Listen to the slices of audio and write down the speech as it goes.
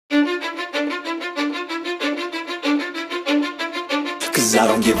Cause I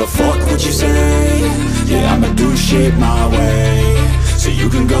don't give a fuck what you say. Yeah, I'ma do shit my way. So you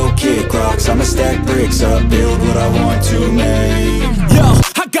can go kick rocks, I'ma stack bricks up, build what I want to make. Yo,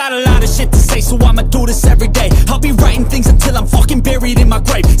 I got a lot of shit to say, so I'ma do this every day. I'll be writing things until I'm fucking buried in my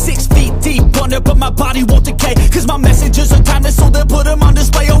grave. 6 feet deep under, but my body won't decay. Cause my messages are timeless, so they'll put them on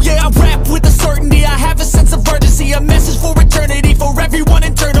display. Oh yeah, I rap with a certainty, I have a sense of urgency. A message for eternity, for everyone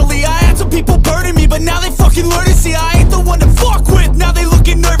internally. I had some people burning me, but now they fucking learn to see I ain't the one to fuck with, now they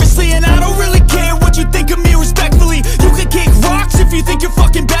looking nervously. And I don't really care what you think of me, respectfully. You can kick rocks if you think you're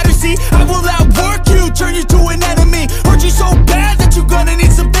fucking better, see. I will outwork you, turn you to an enemy. Hurt you so bad that you're gonna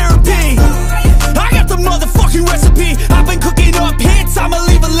need some therapy. I got the motherfucking recipe, I've been cooking up hits, I'ma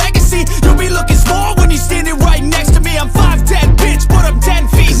leave a legacy. You'll be looking small when you're standing right next to me. I'm 5'10", bitch, but I'm 10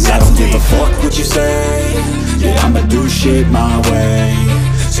 feet next to me. I don't give a fuck what you say. Yeah, I'ma do shit my way.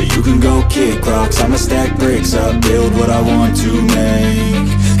 So you can go kick rocks, I'ma stack bricks up, build what I want to make.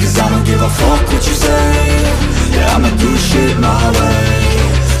 Cause I don't give a fuck what you say. Yeah, I'ma do shit my way.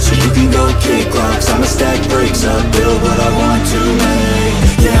 So you can go kick rocks, I'ma stack bricks up, build what I want to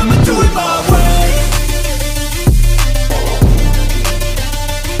make. Yeah, I'ma do it my way.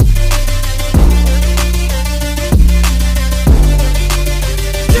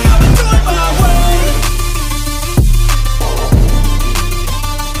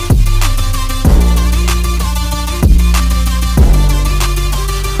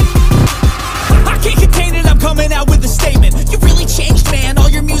 Coming out with a statement. You really changed, man, all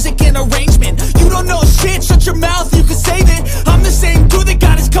your music and arrangement. You don't know shit, shut your mouth, you can save it. I'm the same dude that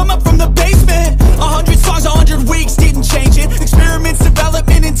got his come up from the basement. 100 songs, 100 weeks, didn't change it. Experiments,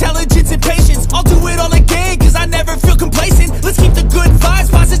 development, intelligence, and patience. I'll do it all again, cause I never feel complacent. Let's keep the good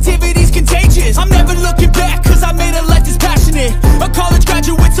vibes, positivity's contagious. I'm never looking back, cause I made a life that's passionate. A college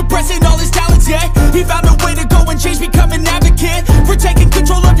graduate suppressing all his talents, yeah. He found a way to go and change, become an advocate. For taking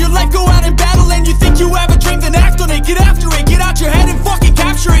control of your life, go out and battle. And you think you have a dream, then act on it. Get after it, get out your head and fucking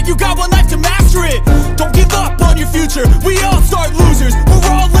capture it. You got one life to master it. Don't give up on your future, we all start losers. We're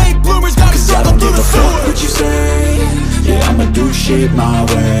all late bloomers, gotta struggle through the sewer. What you say? Yeah, I'ma do shit my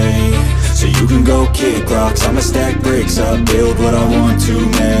way. So you can go kick rocks, I'ma stack bricks up, build what I want to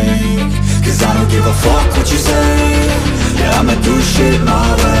make. Cause I don't give a fuck what you say. Yeah, I'ma do shit my